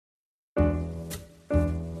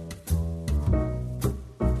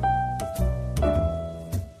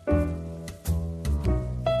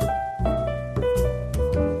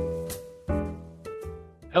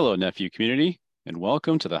Hello, NephU community, and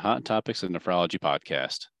welcome to the Hot Topics in Nephrology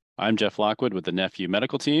podcast. I'm Jeff Lockwood with the NephU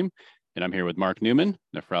medical team, and I'm here with Mark Neumann,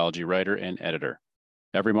 nephrology writer and editor.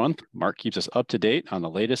 Every month, Mark keeps us up to date on the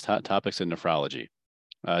latest hot topics in nephrology.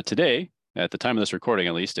 Today, at the time of this recording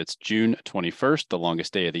at least, it's June 21st, the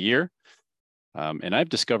longest day of the year. And I've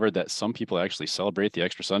discovered that some people actually celebrate the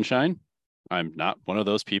extra sunshine. I'm not one of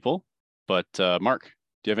those people, but Mark,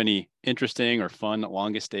 do you have any interesting or fun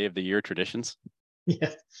longest day of the year traditions?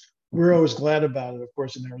 Yeah, we're always glad about it, of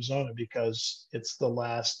course, in Arizona, because it's the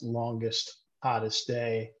last longest, hottest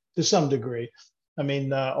day to some degree. I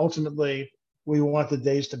mean, ultimately, we want the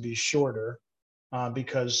days to be shorter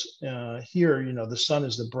because here, the sun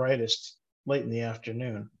is the brightest late in the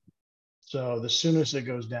afternoon. So the soonest it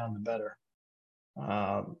goes down, the better.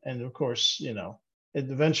 And of course, it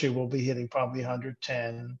eventually will be hitting probably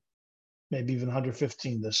 110, maybe even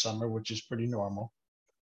 115 this summer, which is pretty normal.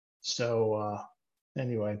 So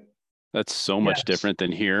anyway. That's so much different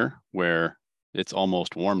than here, where it's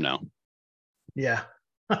almost warm now. Yeah.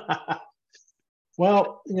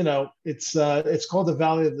 Well, it's called the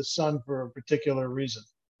Valley of the Sun for a particular reason,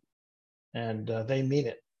 and they mean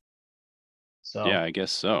it. So yeah, I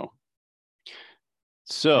guess so.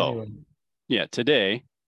 So anyway. Yeah, today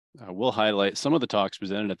we'll highlight some of the talks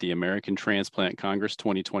presented at the American Transplant Congress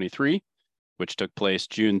 2023, which took place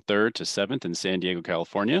June 3rd to 7th in San Diego,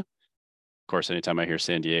 California. Of course, anytime I hear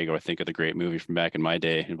San Diego, I think of the great movie from back in my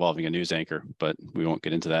day involving a news anchor, but we won't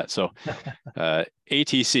get into that. So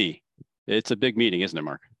ATC, it's a big meeting, isn't it,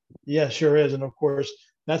 Mark? Yeah, sure is. And of course,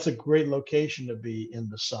 that's a great location to be in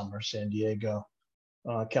the summer, San Diego.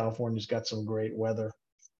 California's got some great weather.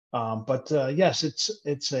 But yes,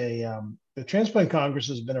 the Transplant Congress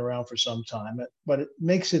has been around for some time, but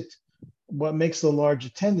what makes the large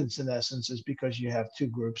attendance in essence is because you have two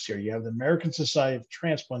groups here. You have the American Society of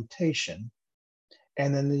Transplantation,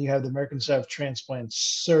 and then you have the American Society of Transplant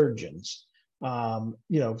Surgeons.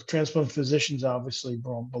 Transplant physicians obviously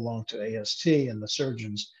belong to AST, and the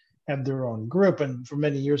surgeons have their own group. And for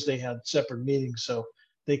many years, they had separate meetings. So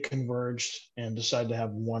they converged and decided to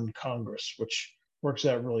have one Congress, which works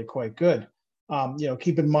out really quite good.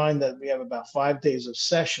 Keep in mind that we have about 5 days of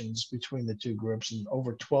sessions between the two groups and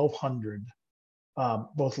over 1,200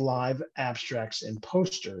 both live abstracts and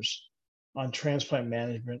posters on transplant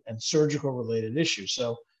management and surgical related issues.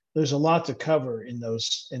 So there's a lot to cover in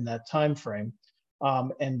that time frame.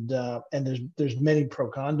 And there's many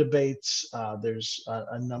pro-con debates. There's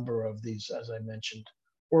a number of these, as I mentioned,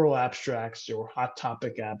 oral abstracts or hot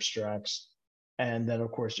topic abstracts. And then, of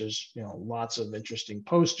course, there's lots of interesting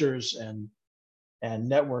posters and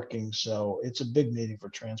networking. So it's a big meeting for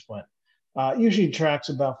transplant. Usually attracts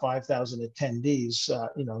about 5,000 attendees,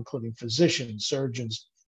 including physicians, surgeons,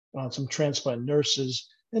 some transplant nurses,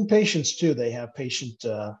 and patients too. They have patients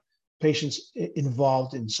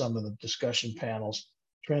involved in some of the discussion panels,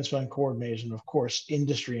 transplant coordinators, and of course,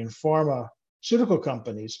 industry and pharmaceutical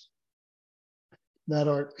companies that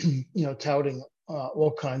are, touting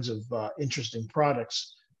all kinds of interesting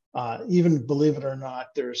products. Even, believe it or not,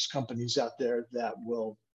 there's companies out there that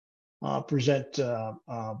will present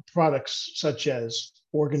products such as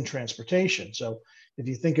organ transportation. So if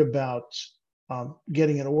you think about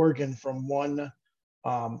getting an organ from a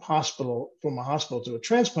hospital to a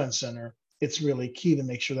transplant center, it's really key to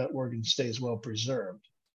make sure that organ stays well preserved.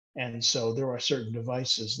 And so there are certain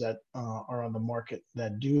devices that are on the market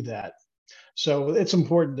that do that. So it's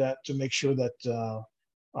important to make sure that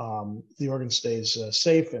the organ stays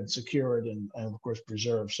safe and secured and of course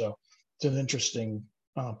preserved. So it's an interesting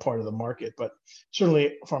part of the market, but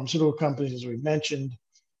certainly pharmaceutical companies, as we mentioned,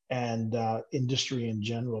 and industry in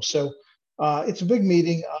general. So it's a big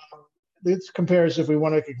meeting. If we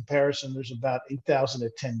want to make a comparison, there's about 8,000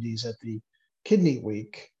 attendees at the Kidney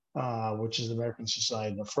Week, which is the American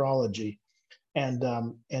Society of Nephrology, and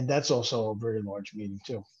that's also a very large meeting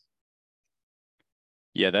too.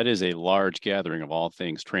 Yeah, that is a large gathering of all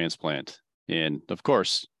things transplant. And of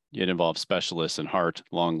course, it involves specialists in heart,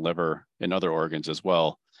 lung, liver, and other organs as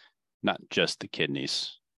well, not just the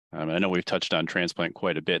kidneys. I know we've touched on transplant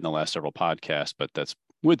quite a bit in the last several podcasts, but that's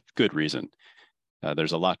with good reason.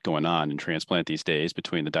 There's a lot going on in transplant these days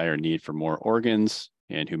between the dire need for more organs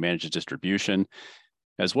and who manages distribution,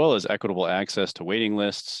 as well as equitable access to waiting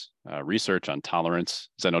lists, research on tolerance,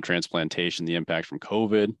 xenotransplantation, the impact from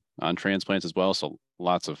COVID on transplants as well. So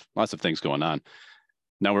lots of things going on.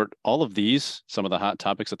 Now, were all of these some of the hot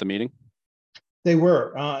topics at the meeting? They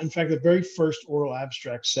were. In fact, the very first oral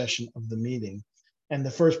abstract session of the meeting and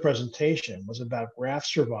the first presentation was about graft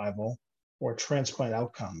survival or transplant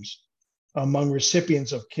outcomes among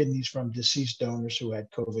recipients of kidneys from deceased donors who had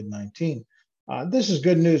COVID-19. This is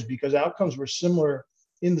good news because outcomes were similar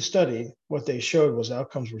in the study. What they showed was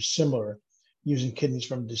outcomes were similar using kidneys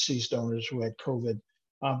from deceased donors who had COVID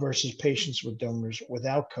versus patients with donors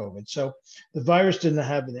without COVID. So the virus didn't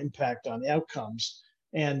have an impact on outcomes,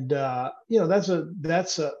 and that's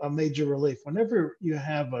a major relief. Whenever you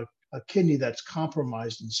have a kidney that's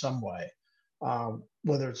compromised in some way,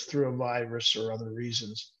 whether it's through a virus or other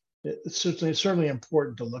reasons, it's certainly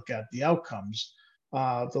important to look at the outcomes,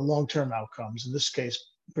 the long-term outcomes. In this case,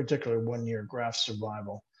 particularly 1-year graft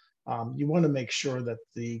survival. You want to make sure that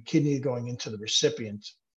the kidney going into the recipient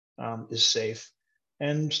is safe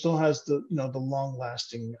and still has the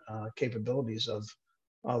long-lasting capabilities of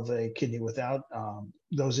a kidney without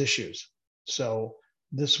those issues. So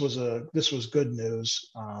this was good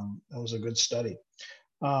news. It was a good study,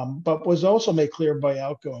 but was also made clear by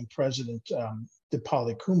outgoing President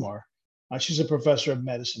Dipali Kumar. She's a professor of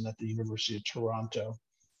medicine at the University of Toronto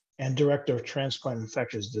and director of transplant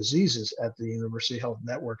infectious diseases at the University Health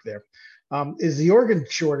Network there. Is the organ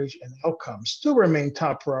shortage and outcomes still remain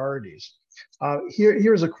top priorities.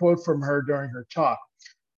 Here's a quote from her during her talk.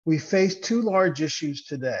 "We face two large issues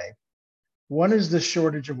today. One is the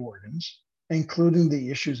shortage of organs, including the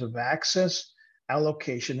issues of access,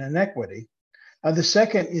 allocation, and equity. The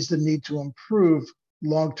second is the need to improve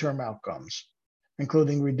long-term outcomes,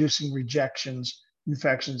 including reducing rejections,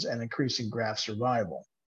 infections, and increasing graft survival."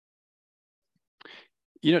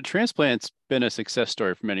 Transplant's been a success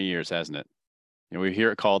story for many years, hasn't it? We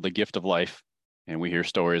hear it called the gift of life, and we hear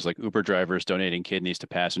stories like Uber drivers donating kidneys to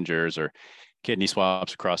passengers or kidney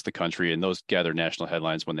swaps across the country, and those gather national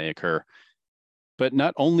headlines when they occur. But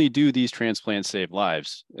not only do these transplants save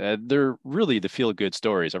lives, they're really the feel-good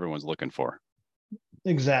stories everyone's looking for.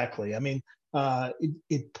 Exactly. I mean,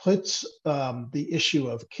 it puts the issue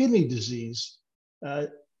of kidney disease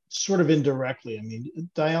sort of indirectly. I mean,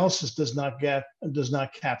 dialysis does not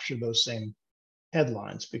capture those same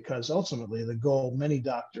headlines because ultimately the goal, many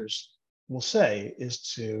doctors will say, is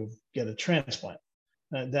to get a transplant.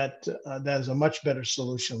 That is a much better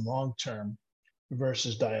solution long term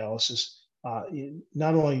versus dialysis.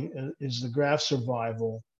 Not only is the graft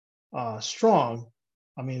survival strong,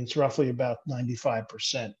 I mean, it's roughly about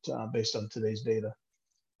 95% based on today's data.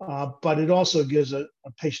 But it also gives a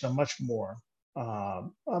patient a much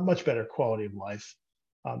better quality of life.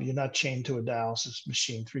 You're not chained to a dialysis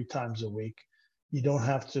machine 3 times a week. You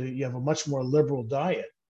have a much more liberal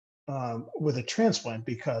diet with a transplant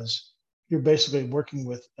because you're basically working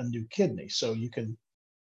with a new kidney. So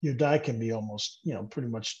your diet can be almost, pretty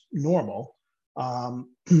much normal. There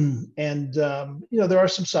are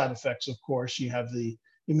some side effects, of course. You have the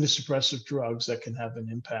immunosuppressive drugs that can have an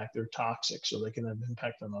impact. They're toxic, so they can have an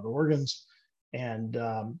impact on other organs. And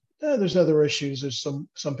there's other issues. There's some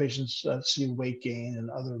patients see weight gain and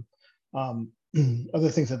other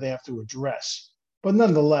things that they have to address. But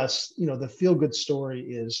nonetheless, the feel-good story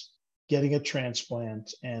is getting a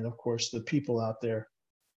transplant, and of course, the people out there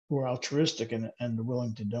who are altruistic and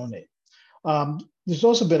willing to donate. There's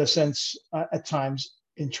also been a sense at times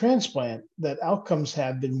in transplant that outcomes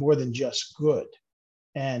have been more than just good.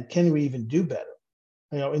 And can we even do better?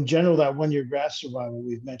 In general, that 1-year graft survival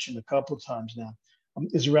we've mentioned a couple of times now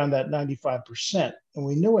is around that 95%. And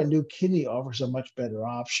we know a new kidney offers a much better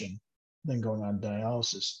option than going on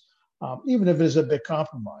dialysis, even if it is a bit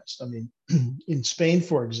compromised. I mean, in Spain,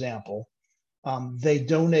 for example, they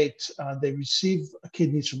receive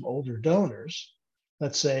kidneys from older donors,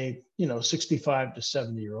 let's say, 65 to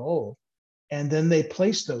 70-year-old, and then they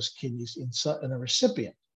place those kidneys in a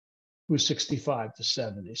recipient who's 65 to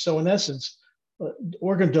 70. So in essence,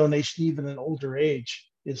 organ donation, even in older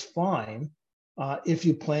age, is fine if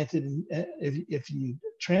you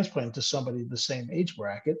transplant to somebody in the same age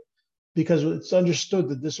bracket, because it's understood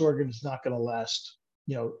that this organ is not going to last,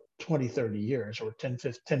 20, 30 years or 10,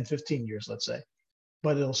 15 years, let's say.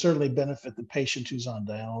 But it'll certainly benefit the patient who's on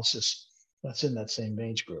dialysis that's in that same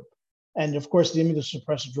age group. And of course, the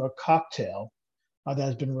immunosuppressive drug cocktail that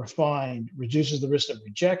has been refined reduces the risk of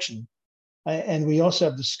rejection. And we also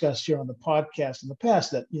have discussed here on the podcast in the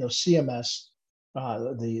past that CMS,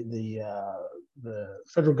 the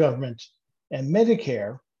federal government, and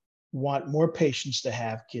Medicare want more patients to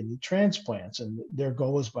have kidney transplants, and their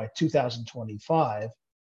goal is by 2025,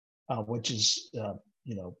 which is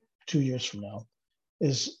 2 years from now,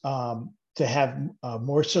 is to have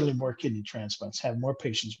certainly more kidney transplants, have more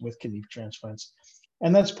patients with kidney transplants,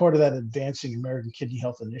 and that's part of that Advancing American Kidney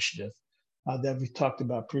Health Initiative that we talked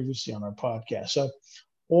about previously on our podcast. So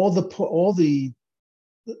all the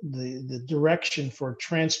direction for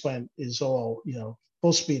transplant is all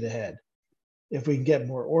full speed ahead. If we can get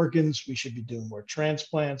more organs, we should be doing more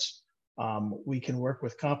transplants. We can work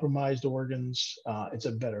with compromised organs. It's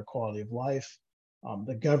a better quality of life.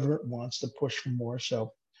 The government wants to push for more.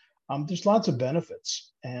 So there's lots of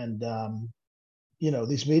benefits. And,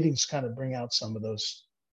 these meetings kind of bring out some of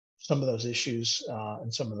those issues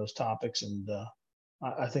and some of those topics. And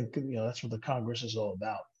I think, that's what the Congress is all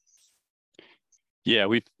about. Yeah,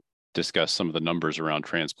 we've discussed some of the numbers around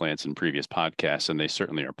transplants in previous podcasts, and they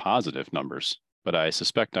certainly are positive numbers. But I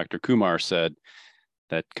suspect Dr. Kumar said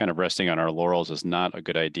that kind of resting on our laurels is not a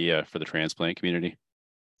good idea for the transplant community.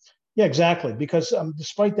 Yeah, exactly. Because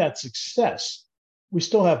despite that success, we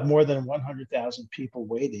still have more than 100,000 people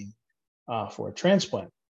waiting for a transplant.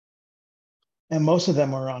 And most of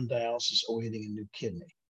them are on dialysis awaiting a new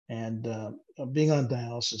kidney. And being on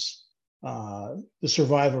dialysis, the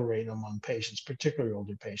survival rate among patients, particularly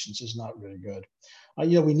older patients, is not really good.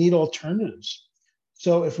 We need alternatives.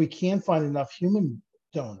 So if we can't find enough human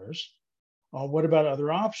donors, what about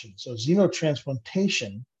other options? So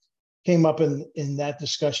xenotransplantation came up in that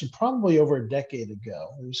discussion probably over a decade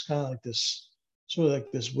ago. It was kind of like this, sort of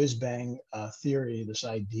like this whiz bang theory, this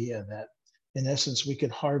idea that in essence we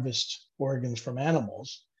could harvest organs from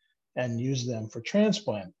animals and use them for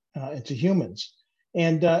transplant into humans.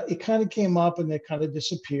 And it kind of came up and it kind of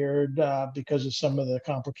disappeared because of some of the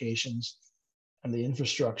complications and the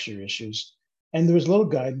infrastructure issues. And there was little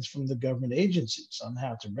guidance from the government agencies on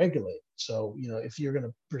how to regulate. So, if you're going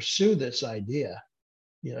to pursue this idea,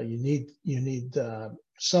 you need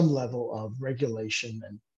some level of regulation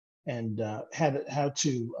and how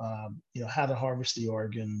to harvest the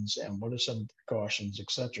organs and what are some precautions, et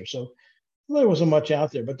cetera. So there wasn't much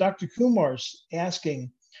out there. But Dr. Kumar's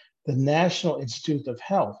asking the National Institute of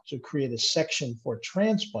Health to create a section for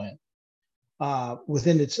transplant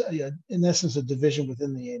within its, in essence, a division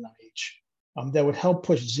within the NIH that would help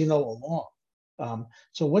push xeno along.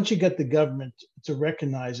 So once you get the government to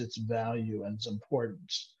recognize its value and its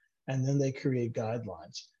importance, and then they create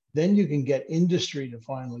guidelines, then you can get industry to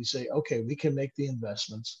finally say, okay, we can make the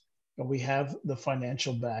investments, and we have the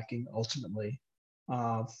financial backing ultimately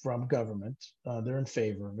from government. They're in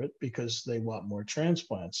favor of it because they want more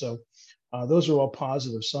transplants. So those are all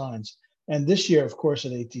positive signs. And this year, of course,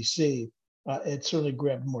 at ATC, it certainly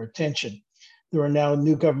grabbed more attention. There are now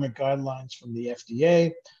new government guidelines from the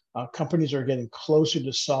FDA. Companies are getting closer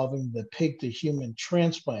to solving the pig to human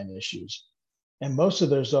transplant issues. And most of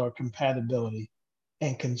those are compatibility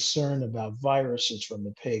and concern about viruses from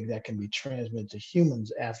the pig that can be transmitted to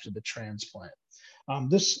humans after the transplant.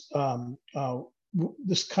 This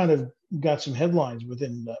kind of got some headlines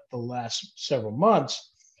within the last several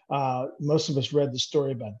months. Most of us read the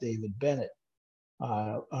story about David Bennett.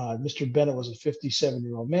 Mr. Bennett was a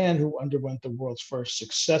 57-year-old man who underwent the world's first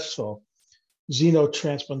successful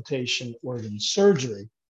xenotransplantation organ surgery.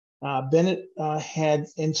 Bennett had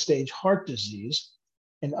end-stage heart disease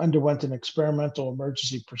and underwent an experimental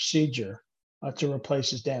emergency procedure to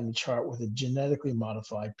replace his damaged heart with a genetically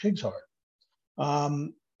modified pig's heart.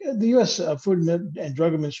 The U.S. Food and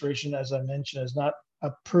Drug Administration, as I mentioned, has not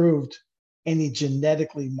approved any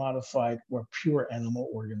genetically modified or pure animal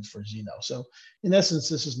organs for xeno. So in essence,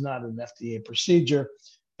 this is not an FDA procedure.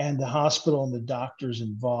 And the hospital and the doctors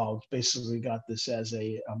involved basically got this as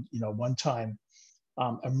a one-time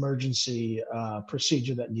emergency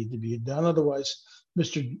procedure that needed to be done. Otherwise,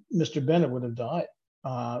 Mr. Bennett would have died.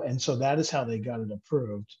 And so that is how they got it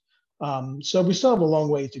approved. So we still have a long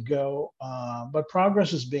way to go, but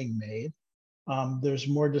progress is being made. There's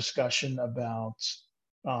more discussion about,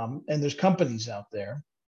 and there's companies out there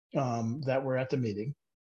that were at the meeting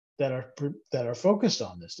that are focused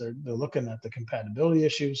on this. They're looking at the compatibility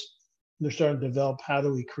issues. They're starting to develop how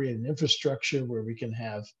do we create an infrastructure where we can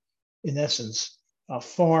have, in essence,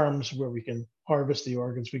 farms where we can harvest the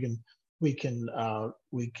organs. We can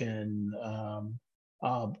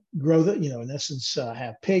grow the, in essence,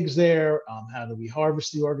 have pigs there. How do we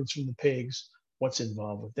harvest the organs from the pigs? What's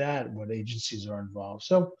involved with that? What agencies are involved?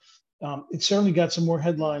 So it certainly got some more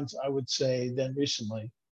headlines, I would say, than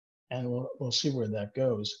recently, and we'll see where that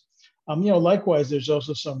goes. Likewise, there's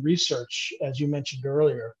also some research, as you mentioned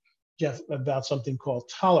earlier, Jeff, about something called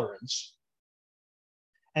tolerance.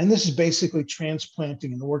 And this is basically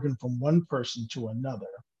transplanting an organ from one person to another,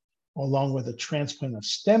 along with a transplant of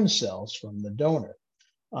stem cells from the donor.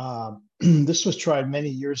 This was tried many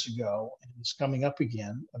years ago, and it's coming up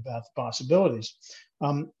again about the possibilities.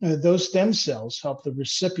 Those stem cells help the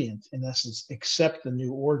recipient, in essence, accept the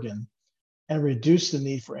new organ and reduce the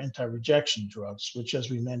need for anti-rejection drugs, which, as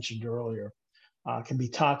we mentioned earlier, can be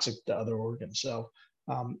toxic to other organs. So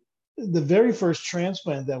the very first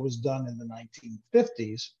transplant that was done in the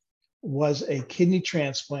 1950s was a kidney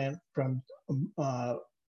transplant from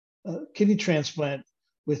kidney transplant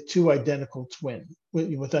with two identical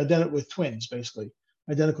with twins, basically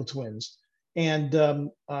identical twins, and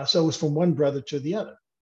so it was from one brother to the other.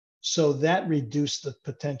 So that reduced the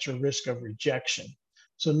potential risk of rejection.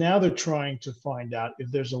 So now they're trying to find out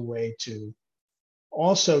if there's a way to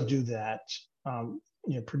also do that,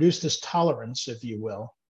 produce this tolerance, if you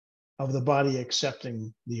will, of the body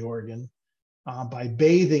accepting the organ by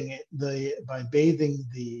bathing the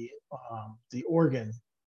organ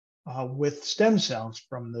with stem cells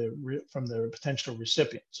from the potential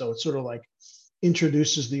recipient. So it sort of like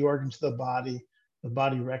introduces the organ to the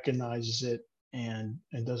body recognizes it and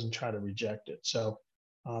doesn't try to reject it. So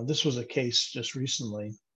this was a case just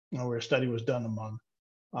recently where a study was done among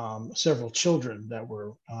several children that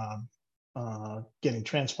were getting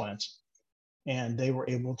transplants, and they were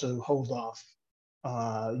able to hold off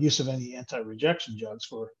use of any anti-rejection drugs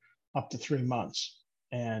for up to 3 months,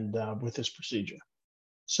 and with this procedure.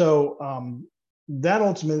 So that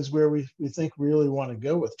ultimately is where we think really want to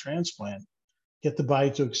go with transplant, get the body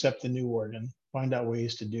to accept the new organ, find out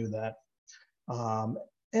ways to do that.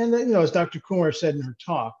 And then, as Dr. Kumar said in her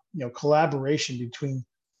talk, collaboration between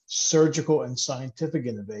surgical and scientific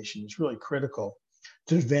innovation is really critical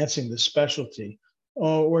to advancing the specialty.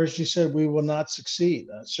 Where she said, we will not succeed.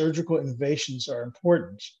 Surgical innovations are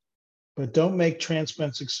important, but cannot make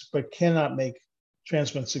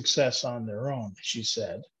transplant success on their own, she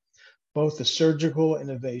said. Both the surgical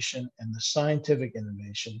innovation and the scientific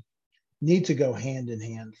innovation need to go hand in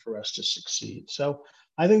hand for us to succeed. So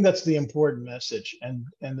I think that's the important message, and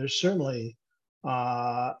there's certainly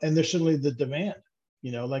the demand.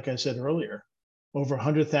 Like I said earlier, over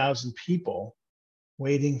 100,000 people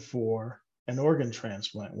waiting for an organ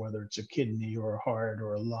transplant, whether it's a kidney or a heart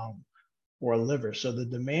or a lung or a liver. So the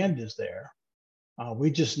demand is there.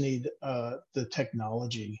 We just need the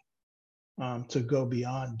technology to go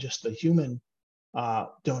beyond just the human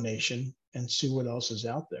donation and see what else is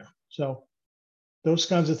out there. So those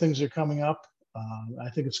kinds of things are coming up. I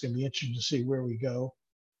think it's going to be interesting to see where we go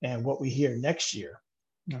and what we hear next year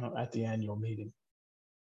at the annual meeting.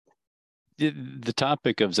 The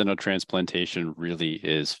topic of xenotransplantation really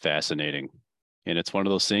is fascinating. And it's one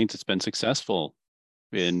of those things that's been successful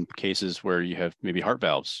in cases where you have maybe heart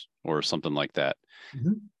valves or something like that.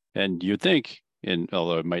 Mm-hmm. And you'd think,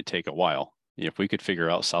 although it might take a while, if we could figure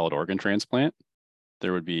out solid organ transplant,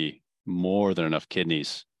 there would be more than enough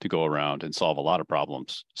kidneys to go around and solve a lot of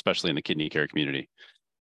problems, especially in the kidney care community.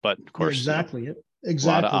 But of course, exactly. A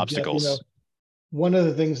lot of obstacles. Jeff, one of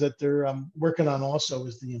the things that they're working on also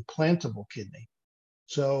is the implantable kidney.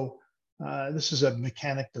 So this is a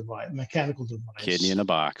mechanical device. Kidney in a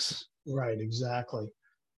box. Right, exactly.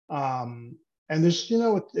 And there's,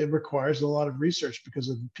 it requires a lot of research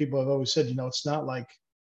because people have always said, it's not like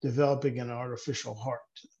developing an artificial heart.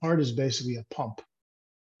 Heart is basically a pump,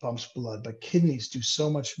 pumps blood, but kidneys do so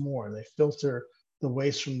much more. They filter the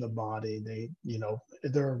waste from the body.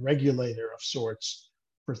 They're a regulator of sorts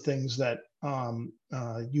for things that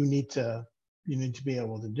you need to be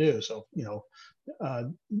able to do. So,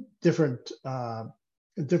 different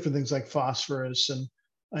things like phosphorus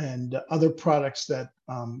and other products that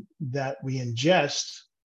we ingest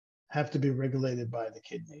have to be regulated by the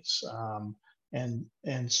kidneys.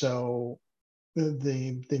 And so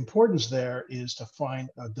the importance there is to find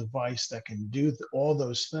a device that can do all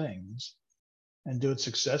those things and do it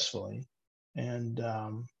successfully. And,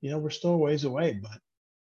 we're still a ways away, but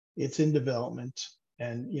it's in development.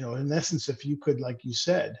 And, in essence, if you could, like you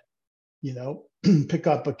said, pick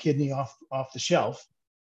up a kidney off the shelf,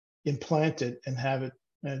 implant it and have it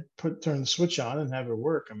turn the switch on and have it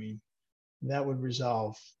work. I mean, that would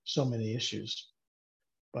resolve so many issues.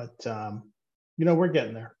 But, we're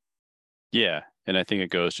getting there. Yeah. And I think it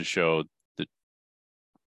goes to show the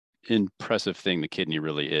impressive thing the kidney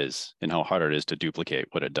really is and how hard it is to duplicate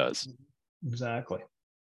what it does. Exactly.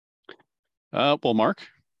 Well, Mark,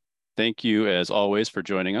 thank you as always for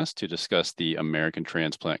joining us to discuss the American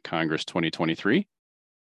Transplant Congress 2023.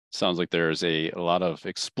 Sounds like there's a lot of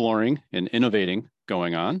exploring and innovating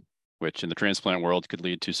going on, which in the transplant world could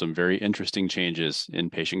lead to some very interesting changes in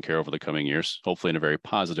patient care over the coming years, hopefully in a very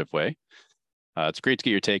positive way. It's great to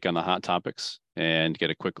get your take on the hot topics and get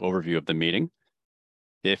a quick overview of the meeting.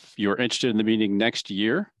 If you're interested in the meeting next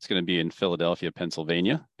year, it's going to be in Philadelphia,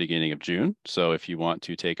 Pennsylvania, beginning of June. So if you want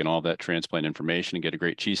to take in all that transplant information and get a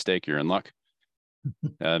great cheesesteak, you're in luck.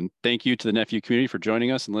 Thank you to the NephU community for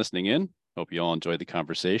joining us and listening in. Hope you all enjoyed the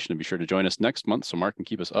conversation, and be sure to join us next month so Mark can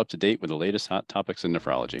keep us up to date with the latest hot topics in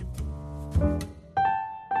nephrology.